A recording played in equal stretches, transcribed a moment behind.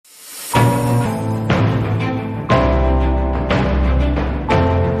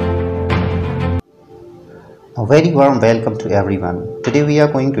A very warm welcome to everyone. Today we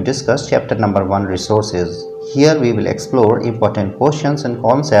are going to discuss chapter number 1, resources. Here we will explore important questions and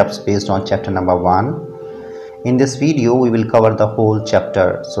concepts based on chapter number 1. In this video we will cover the whole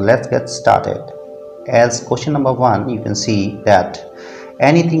chapter. So let's get started. As question number 1, you can see that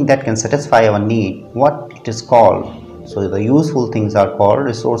anything that can satisfy our need, what it is called. So the useful things are called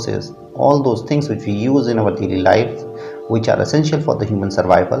resources. All those things which we use in our daily life, which are essential for the human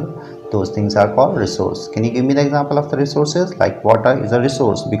survival, those things are called resource. Can you give me the example of the resources? Like water is a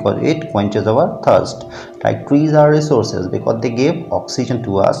resource because it quenches our thirst. Like trees are resources because they give oxygen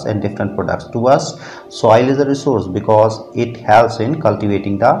to us and different products to us. Soil is a resource because it helps in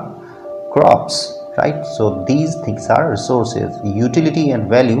cultivating the crops, right? So these things are resources. Utility and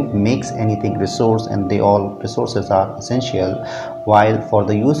value makes anything resource, and they all resources are essential, while for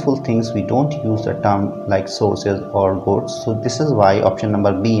the useful things we don't use the term like sources or goods. So this is why option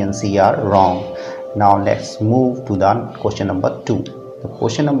number B and C are wrong. Now let's move to the question number 2. The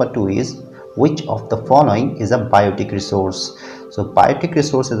question number 2 is, which of the following is a biotic resource? So biotic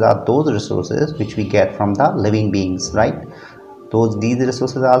resources are those resources which we get from the living beings, right? These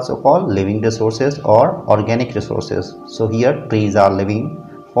resources are also called living resources or organic resources. So here trees are living,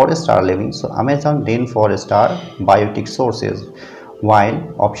 forests are living, so Amazon rainforest are biotic sources,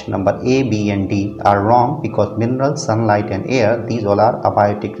 while option number A, B and D are wrong because minerals, sunlight and air, these all are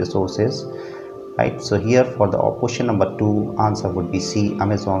abiotic resources, right? So here for the question number 2, answer would be C,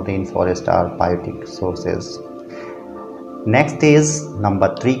 Amazon rainforest are biotic sources. Next is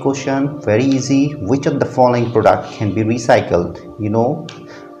number 3 question, very easy. Which of the following product can be recycled?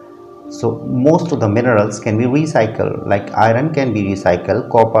 So most of the minerals can be recycled, like iron can be recycled,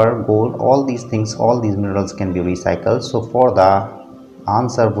 copper, gold, all these things, all these minerals can be recycled. So for the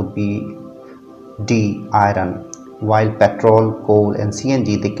answer would be D, iron. While petrol, coal and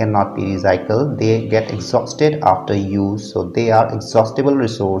CNG, they cannot be recycled, they get exhausted after use, so they are exhaustible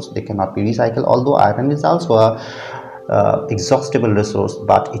resource, they cannot be recycled. Although iron is also a exhaustible resource,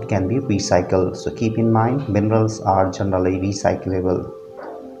 but it can be recycled. So keep in mind, minerals are generally recyclable.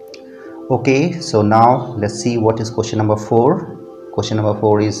 Okay, so now let's see what is question number 4. Question number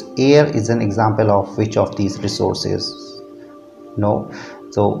 4 is, air is an example of which of these resources? No.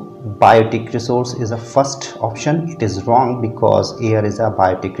 So biotic resource is the first option. It is wrong because air is a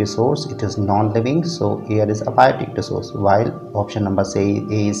biotic resource, it is non-living, so air is a biotic resource, while option number A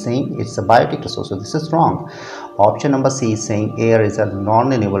is saying it's a biotic resource, so this is wrong. Option number C is saying air is a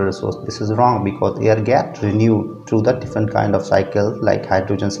non-renewable resource. This is wrong because air gets renewed through the different kind of cycles like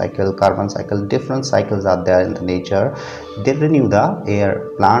hydrogen cycle, carbon cycle, different cycles are there in the nature. They renew the air,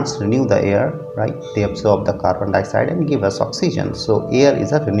 plants renew the air, right? They absorb the carbon dioxide and give us oxygen. So air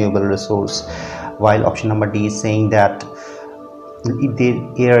is a renewable resource, while option number D is saying that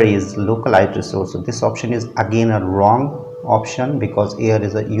the air is localized resource. So this option is again a wrong option because air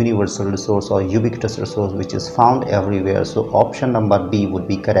is a universal resource or ubiquitous resource which is found everywhere. So option number B would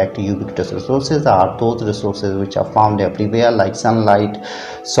be correct. Ubiquitous resources are those resources which are found everywhere, like sunlight,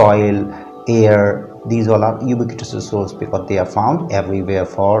 soil, air. These all are ubiquitous resources because they are found everywhere.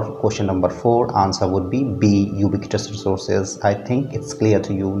 For question number 4, answer would be B, ubiquitous resources. I think it's clear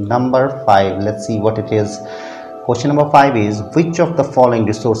to you. Number 5, let's see what it is. Question number 5 is, which of the following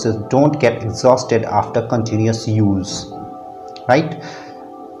resources don't get exhausted after continuous use? Right?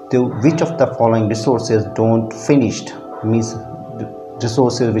 Which of the following resources don't finished, means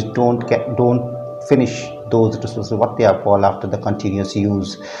resources which don't finish those resources, what they are called after the continuous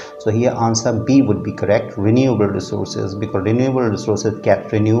use. So here answer B would be correct, renewable resources, because renewable resources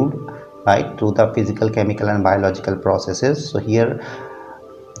get renewed, right, through the physical, chemical and biological processes. So here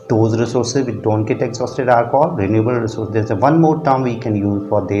those resources which don't get exhausted are called renewable resources. There's one more term we can use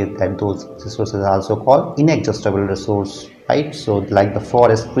for this, that those resources are also called inexhaustible resource, right? So like the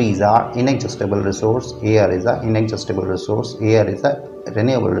forest, trees are inexhaustible resource, air is a inexhaustible resource, air is a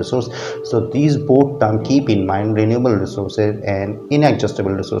renewable resource. So these both terms keep in mind, renewable resources and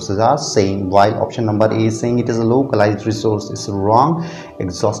inexhaustible resources are same, while option number A is saying it is a localized resource. It's wrong.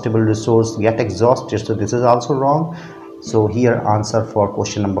 Exhaustible resource get exhausted, so this is also wrong. So here answer for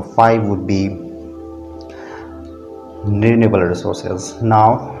question number 5 would be renewable resources.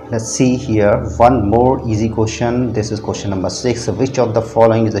 Now let's see here one more easy question. This is question number 6. Which of the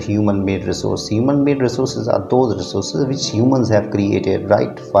following is a human-made resource? Human-made resources are those resources which humans have created,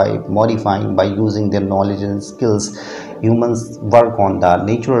 right, by modifying, by using their knowledge and skills. Humans work on the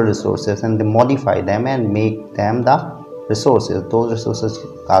natural resources and they modify them and make them the resources. Those resources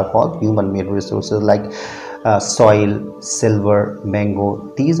are called human-made resources, like soil, silver,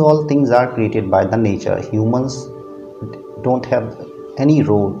 mango. These all things are created by the nature. Humans don't have any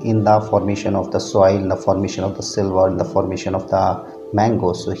role in the formation of the soil, in the formation of the silver, in the formation of the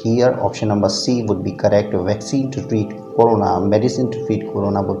mango. So here option number C would be correct. Vaccine to treat corona, medicine to treat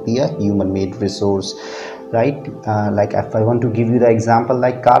corona would be a human made resource, right? Like if I want to give you the example,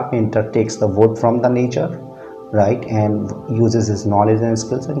 like carpenter takes the wood from the nature, right, and uses his knowledge and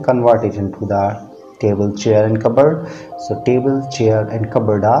skills and convert it into the table, chair and cupboard. So table, chair and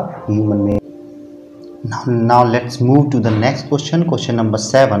cupboard are human made. Now let's move to the next question. Question number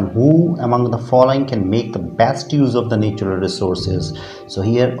 7. Who among the following can make the best use of the natural resources? So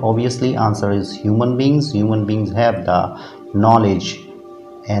here obviously answer is human beings. Human beings have the knowledge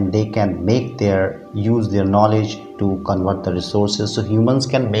and they can use their knowledge to convert the resources. So humans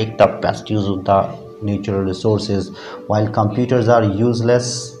can make the best use of the natural resources, while computers are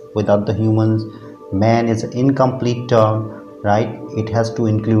useless without the humans. Man is an incomplete term, right? It has to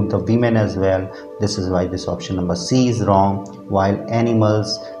include the women as well. This is why this option number C is wrong, while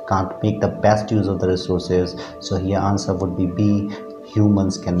animals can't make the best use of the resources. So here answer would be B.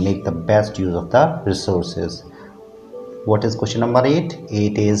 Humans can make the best use of the resources. What is question number 8?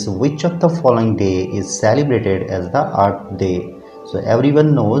 8 is which of the following day is celebrated as the Earth Day? So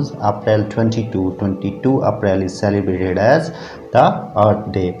everyone knows April 22 April is celebrated as the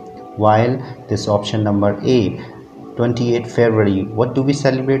Earth Day, while this option number A, 28 February, what do we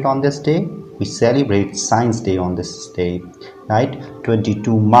celebrate on this day? We celebrate Science Day on this day, right?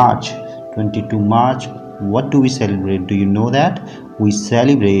 22 March, what do we celebrate? Do you know that? We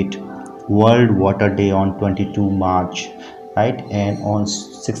celebrate World Water Day on 22 March, right? And on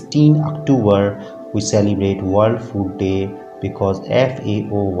 16 October we celebrate World Food Day because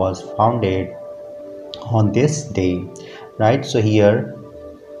FAO was founded on this day, right? So here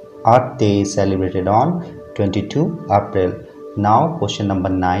Earth Day is celebrated on 22 April. Now question number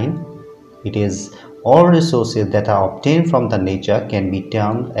 9. It is all resources that are obtained from the nature can be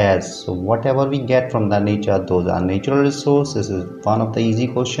termed as. So whatever we get from the nature, those are natural resources. This is one of the easy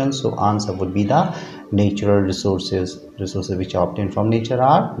questions. So answer would be the natural resources. Resources which are obtained from nature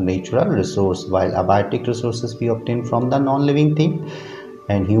are natural resource, while abiotic resources we obtain from the non-living thing.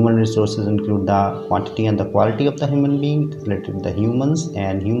 And human resources include the quantity and the quality of the human being related to the humans,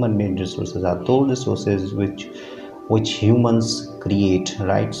 and human made resources are those resources which humans create,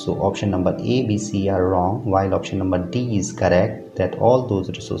 right? So option number A, B, C are wrong, while option number D is correct, that all those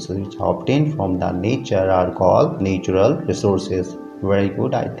resources which are obtained from the nature are called natural resources. Very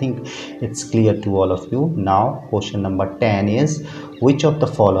good. I think it's clear to all of you. Now question number 10 is which of the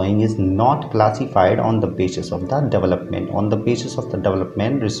following is not classified on the basis of the development? On the basis of the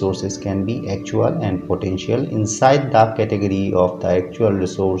development, resources can be actual and potential. Inside the category of the actual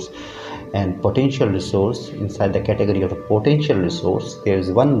resource and potential resource, inside the category of the potential resource, there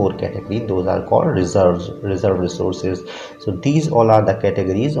is one more category. Those are called reserve resources. So these all are the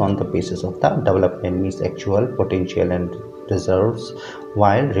categories on the basis of the development, means actual, potential and reserves,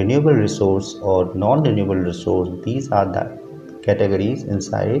 while renewable resource or non-renewable resource, these are the categories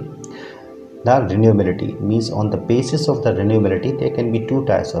inside the renewability, means on the basis of the renewability there can be two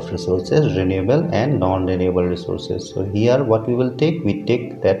types of resources, renewable and non-renewable resources. So here what we will take, we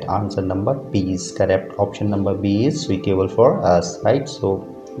take that answer number B is correct. Option number B is suitable for us, right? So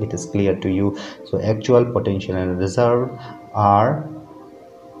it is clear to you. So actual, potential and reserve are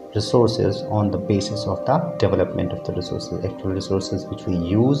resources on the basis of the development of the resources. Actual resources which we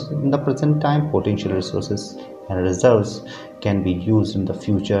use in the present time, potential resources and reserves can be used in the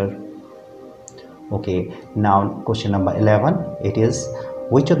future. Okay, now question number 11. It is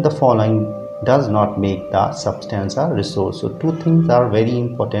which of the following does not make the substance a resource? So two things are very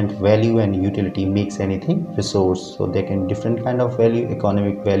important, value and utility makes anything resource. So there can be different kind of value,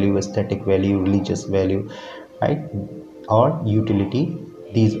 economic value, aesthetic value, religious value, right, or utility.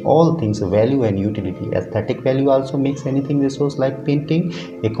 These all things, value and utility. Aesthetic value also makes anything resource like painting.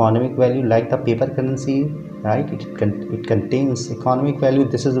 Economic value like the paper currency, right, it contains economic value,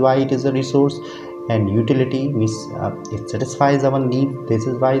 this is why it is a resource. And utility means it satisfies our need, this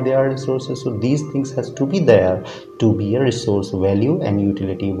is why they are resources. So these things has to be there to be a resource, value and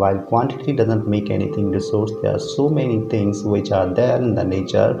utility, while quantity doesn't make anything resource. There are so many things which are there in the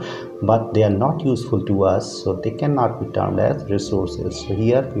nature but they are not useful to us, so they cannot be termed as resources. So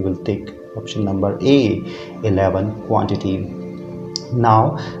here we will take option number A, 11, quantity.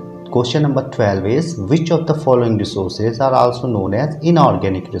 Now Question number 12 is, which of the following resources are also known as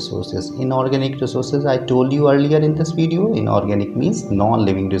inorganic resources? Inorganic resources, I told you earlier in this video, inorganic means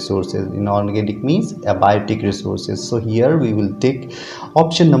non-living resources. Inorganic means abiotic resources. So here we will take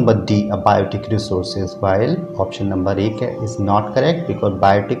option number D, abiotic resources, while option number A is not correct, because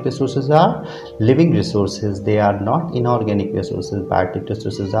biotic resources are living resources. They are not inorganic resources. Biotic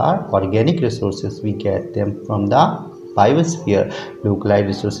resources are organic resources. We get them from the biosphere. Localized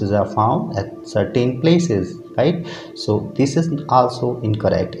resources are found at certain places, right? So this is also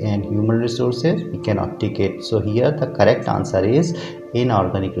incorrect. And human resources, we cannot take it. So here the correct answer is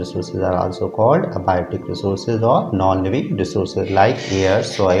inorganic resources are also called abiotic resources or non-living resources, like air,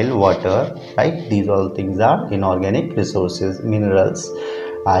 soil, water, right? These all things are inorganic resources. Minerals,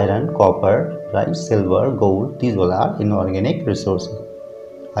 iron, copper, right, silver, gold, these all are inorganic resources.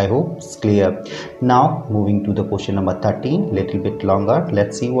 I hope it's clear. Now moving to the question number 13, little bit longer.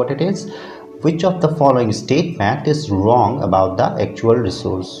 Let's see what it is. Which of the following statement is wrong about the actual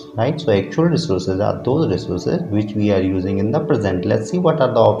resource, right? So actual resources are those resources which we are using in the present. Let's see what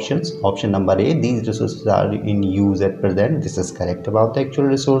are the options. Option number A, these resources are in use at present. This is correct about the actual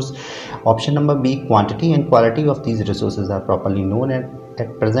resource. Option number B, quantity and quality of these resources are properly known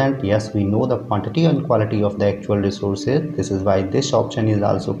at present. Yes, we know the quantity and quality of the actual resources. This is why this option is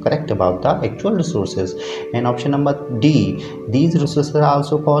also correct about the actual resources. And option number D, these resources are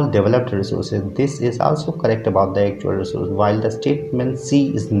also called developed resources. This is also correct about the actual resource, while the statement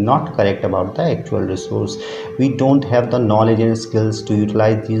C is not correct about the actual resource. We don't have the knowledge and skills to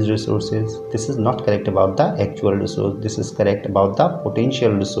utilize these resources. This is not correct about the actual resource. This is correct about the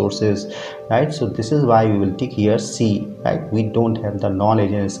potential resources, right? So this is why we will tick here C, right? We don't have the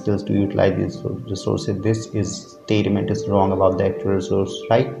knowledge and skills to utilize these resources. This statement is wrong about the actual resource,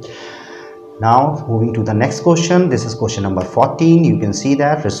 right? Now moving to the next question. This is question number 14. You can see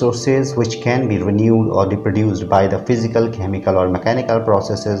that resources which can be renewed or reproduced by the physical, chemical or mechanical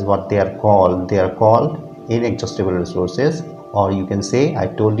processes, what they are called inexhaustible resources, or you can say, I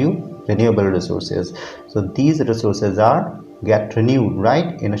told you, renewable resources. So these resources get renewed,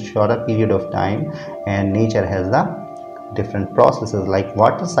 right, in a shorter period of time, and nature has the different processes like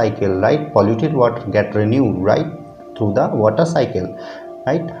water cycle, right? Polluted water get renewed, right, through the water cycle,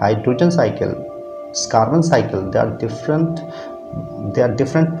 right? Hydrogen cycle, carbon cycle, there are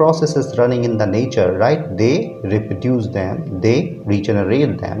different processes running in the nature, right? They reproduce them, they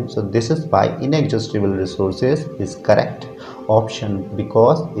regenerate them. So this is why inexhaustible resources is correct option,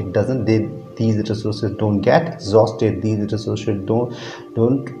 because it doesn't, these resources don't get exhausted, these resources don't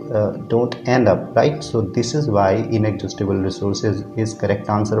end up, right? So this is why inexhaustible resources is correct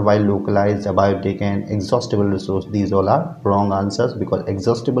answer, while localized, abiotic and exhaustible resource, these all are wrong answers, because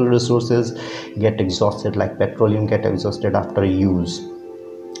exhaustible resources get exhausted, like petroleum get exhausted after use.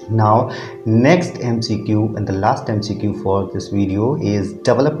 Now next MCQ and the last MCQ for this video is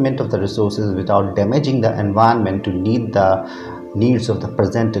development of the resources without damaging the environment to meet the needs of the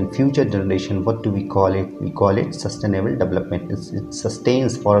present and future generation. What do we call it? We call it sustainable development. It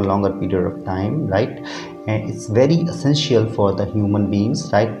sustains for a longer period of time, right? And it's very essential for the human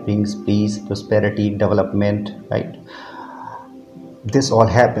beings, right? Brings peace, prosperity, development, right? This all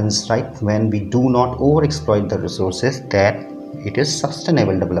happens, right, when we do not overexploit the resources, that it is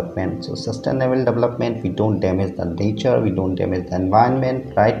sustainable development. So sustainable development, we don't damage the nature, we don't damage the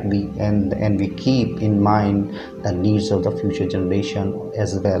environment, right? We keep in mind the needs of the future generation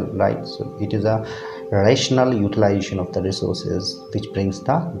as well, right? So it is a rational utilization of the resources which brings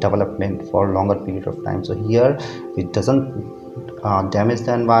the development for a longer period of time. So here it doesn't damage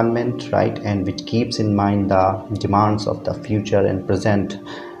the environment, right, and which keeps in mind the demands of the future and present,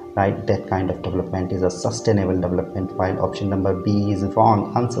 right? That kind of development is a sustainable development, while option number B is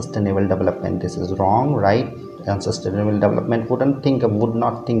wrong, unsustainable development. This is wrong, right? Unsustainable development would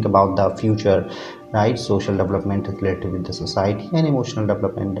not think about the future, right? Social development is related with the society, and emotional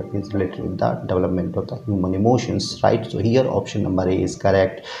development is related with the development of the human emotions, right? So here option number A is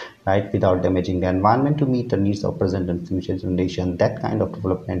correct, right? Without damaging the environment to meet the needs of present and future generation, that kind of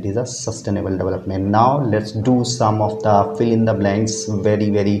development is a sustainable development. Now let's do some of the fill in the blanks,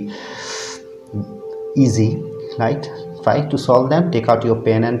 very easy, right? Try to solve them. Take out your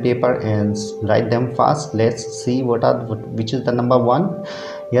pen and paper and write them fast. Let's see which is the number one.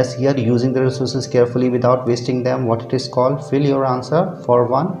 Yes, here, using the resources carefully without wasting them, what it is called. Fill your answer for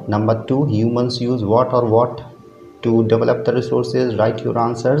one. Number two, humans use what or what to develop the resources. Write your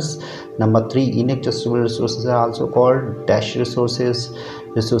answers. Number three, inexhaustible resources are also called dash resources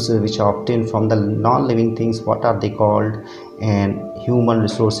which are obtained from the non-living things, what are they called? And human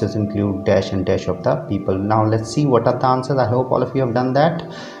resources include dash and dash of the people. Now let's see what are the answers. I hope all of you have done that.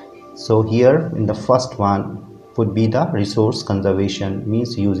 So here in the first one would be the resource conservation,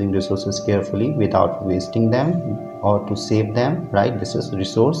 means using resources carefully without wasting them or to save them, right? This is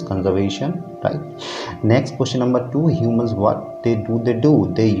resource conservation, right? Next, question number 2, humans, what they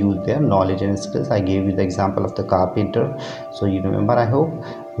do, they use their knowledge and skills. I gave you the example of the carpenter, so you remember, I hope.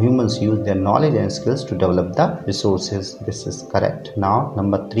 Humans use their knowledge and skills to develop the resources. This is correct. Now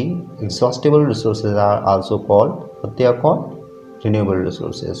number 3, exhaustible resources are also called, what they are called? Renewable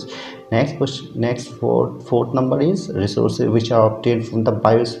resources. Next question, fourth number is resources which are obtained from the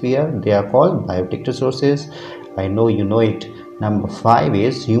biosphere. They are called biotic resources. I know you know it. Number 5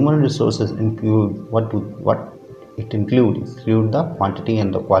 is human resources include what it include the quantity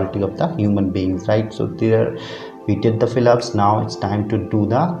and the quality of the human beings, right? So there we did the fill-ups. Now it's time to do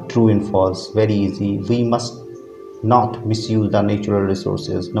the true and false. Very easy. We must not misuse the natural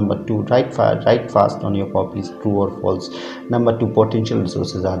resources. Number 2, write fast on your copies, true or false. Number 2, potential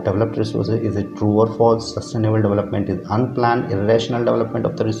resources are developed resources. Is it true or false? Sustainable development is unplanned, irrational development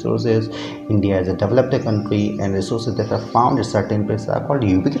of the resources. India is a developed country, and resources that are found in certain places are called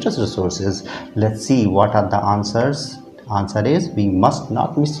ubiquitous resources. Let's see what are the answers. Answer is we must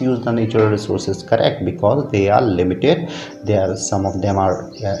not misuse the natural resources. Correct, because they are limited. Some of them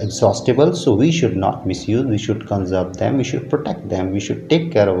are exhaustible, so we should not misuse. We should conserve them, we should protect them, we should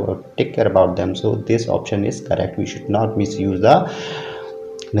take care about them. So this option is correct. We should not misuse the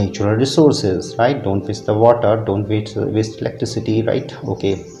natural resources, right? Don't waste the water, don't waste electricity, right?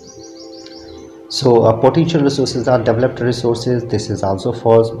 Okay. So potential resources are developed resources. This is also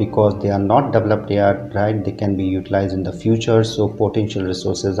false because they are not developed yet, right? They can be utilized in the future. So potential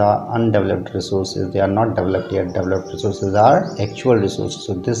resources are undeveloped resources. They are not developed yet. Developed resources are actual resources.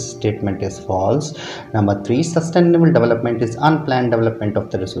 So this statement is false. Number 3, sustainable development is unplanned development of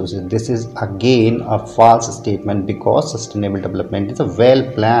the resources. This is again a false statement because sustainable development is a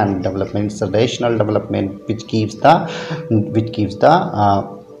well-planned development. It's a rational development which keeps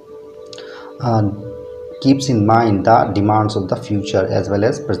in mind the demands of the future as well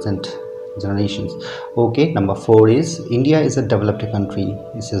as present generations. Okay, number 4 is India is a developed country.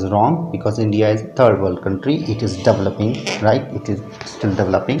 This is wrong because India is a third world country. It is developing, right? It is still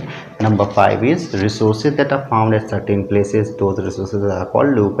developing. Number 5 is resources that are found at certain places. Those resources are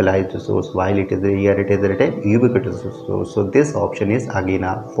called localized resource, while it is a ubiquitous resource. So this option is again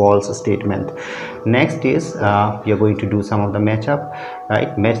a false statement. Next is we are going to do some of the matchup,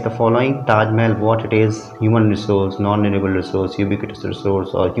 right? Match the following. Taj Mahal, what it is? Human resource, non-renewable resource, ubiquitous resource,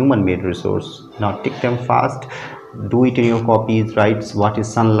 or human-made resource. Now tick them fast. Do it in your copies, right? What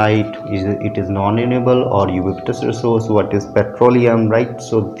is sunlight? It is non-renewable or ubiquitous resource? What is petroleum, right?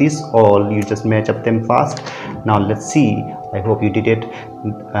 So this all you just match up them fast. Now let's see. I hope you did it.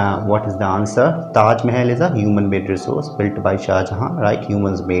 What is the answer? Taj Mahal is a human-made resource built by Shah Jahan, right?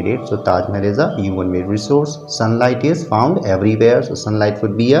 Humans made it. So Taj Mahal is a human-made resource. Sunlight is found everywhere. So sunlight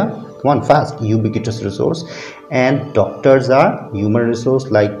would be a, come on fast, ubiquitous resource. And doctors are human resource,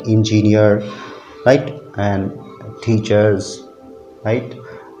 like engineer, right? And teachers, right?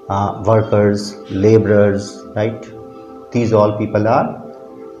 Workers, laborers, right? These all people are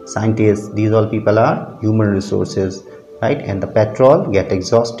scientists. These all people are human resources, right? And the petrol get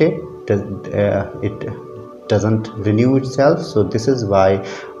exhausted, it doesn't renew itself. So this is why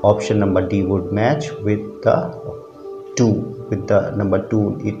option number D would match with the 2, with the number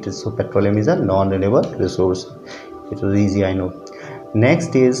 2. It is, so petroleum is a non-renewable resource. It was easy, I know.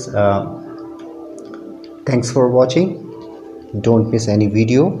 Next is thanks for watching. Don't miss any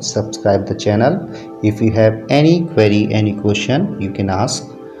video. Subscribe the channel. If you have any query, any question, you can ask.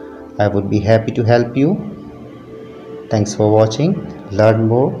 I would be happy to help you. Thanks for watching. Learn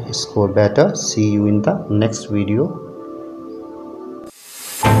more, score better. See you in the next video.